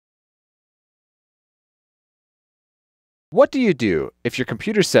What do you do if your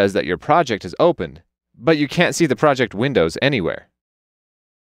computer says that your project is open, but you can't see the project windows anywhere?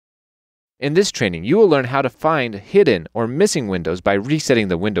 In this training, you will learn how to find hidden or missing windows by resetting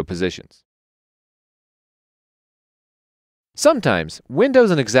the window positions. Sometimes,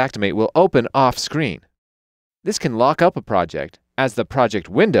 Windows and Xactimate will open off-screen. This can lock up a project, as the project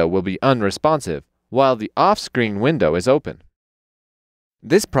window will be unresponsive while the off-screen window is open.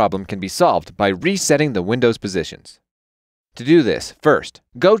 This problem can be solved by resetting the window's positions. To do this, first,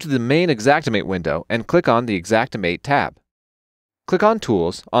 go to the main Xactimate window and click on the Xactimate tab. Click on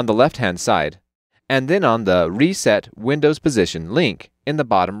Tools on the left-hand side, and then on the Reset Windows Position link in the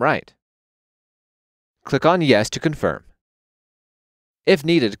bottom right. Click on Yes to confirm. If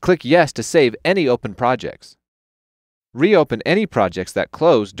needed, click Yes to save any open projects. Reopen any projects that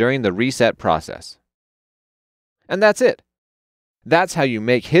closed during the reset process. And that's it. That's how you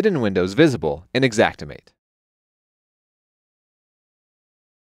make hidden windows visible in Xactimate.